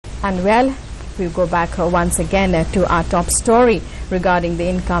And well, we'll go back once again to our top story regarding the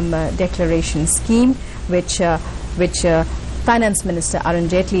income declaration scheme, which Finance Minister Arun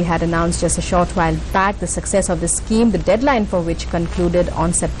Jaitley had announced just a short while back. The success of the scheme, the deadline for which concluded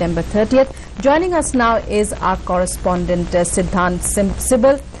on September 30th. Joining us now is our correspondent Siddhant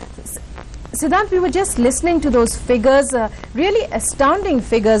Sibal. Siddhant, we were just listening to those figures, really astounding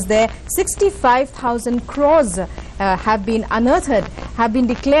figures there. 65,000 crores have been unearthed, have been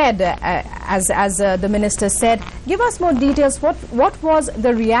declared, as the minister said. Give us more details. What was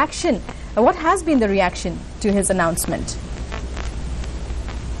the reaction? What has been the reaction to his announcement?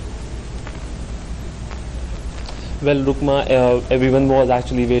 Well, Rukma, everyone was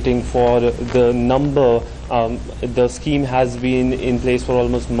actually waiting for the number. The scheme has been in place for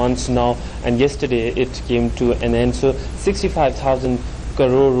almost months now, and yesterday it came to an end. So 65,000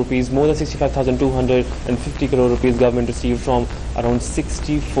 crore rupees, more than 65,250 crore rupees government received from around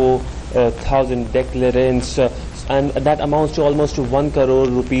 64,000 declarants. And that amounts to almost 1 crore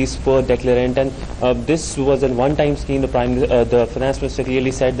rupees per declarant. And this was a one-time scheme. The finance minister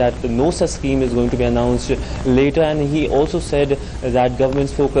clearly said that no such scheme is going to be announced later. And he also said that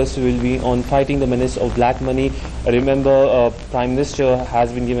government's focus will be on fighting the menace of black money. Remember, Prime Minister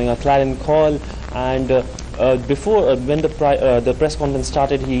has been giving a clarion call, and before when the press conference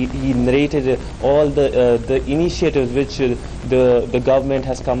started, he narrated all the initiatives which the government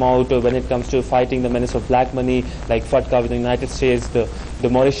has come out when it comes to fighting the menace of black money, like FATCA with the United States, the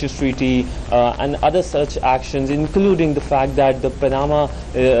Mauritius Treaty, and other such actions, including the fact that the Panama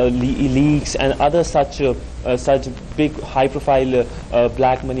leaks and other such big high-profile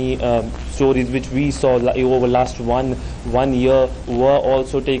black money stories which we saw over last one year were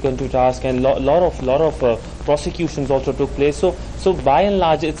also taken to task, and lot of prosecutions also took place. So by and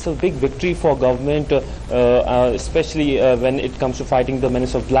large, it's a big victory for government, especially when it comes to fighting the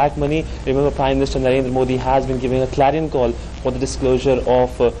menace of black money. Remember, Prime Minister Narendra Modi has been giving a clarion call for the disclosure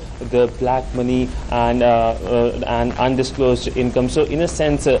of the black money and undisclosed income. So in a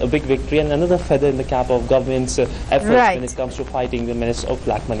sense, a big victory and another feather in the cap of government's efforts when it comes to fighting the menace of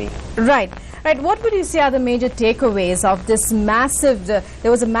black money. Right. What would you say are the major takeaways of this massive, there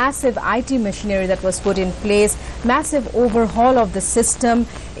was a massive IT machinery that was put in place, massive overhaul of the system,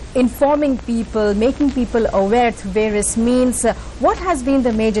 informing people, making people aware through various means. What has been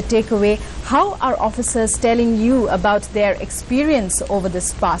the major takeaway? How are officers telling you about their experience over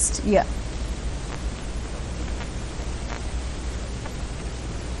this past year?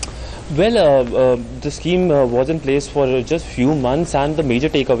 Well, the scheme was in place for just few months, and the major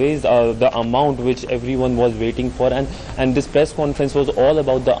takeaways are the amount which everyone was waiting for, and this press conference was all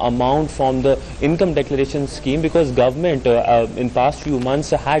about the amount from the income declaration scheme, because government in past few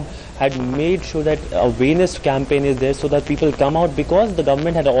months had made sure that awareness campaign is there so that people come out, because the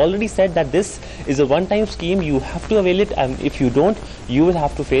government had already said that this is a one-time scheme, you have to avail it, and if you don't, you will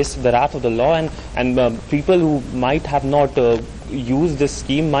have to face the wrath of the law, and people who might have not use this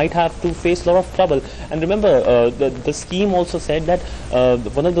scheme might have to face a lot of trouble. And remember, the scheme also said that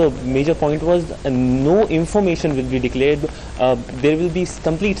one of the major point was no information will be declared. There will be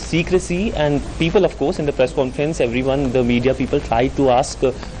complete secrecy, and people, of course, in the press conference, everyone, the media people tried to ask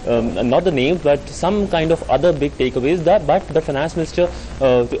not the names but some kind of other big takeaways, but the finance minister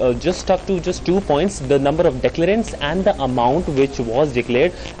just stuck to just 2 points: the number of declarants and the amount which was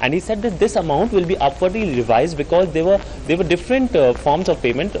declared. And he said that this amount will be upwardly revised because there were different forms of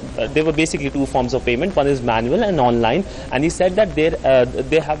payment. There were basically two forms of payment. One is manual and online. And he said that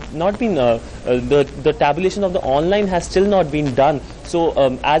there have not been the tabulation of the online has still not been done. So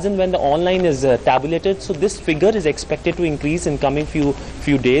as and when the online is tabulated, so this figure is expected to increase in coming few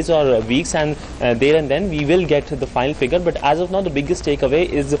days or weeks, and there and then we will get the final figure. But as of now, the biggest takeaway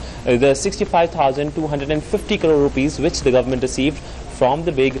is the 65,250 crore rupees which the government received from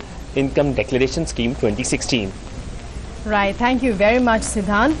the big income declaration scheme 2016. Right. Thank you very much,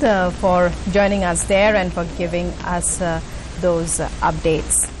 Siddhant, for joining us there and for giving us those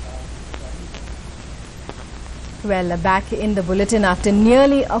updates. Well, back in the bulletin, after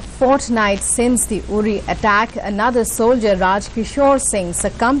nearly a fortnight since the Uri attack, another soldier, Raj Kishore Singh,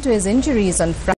 succumbed to his injuries on Friday.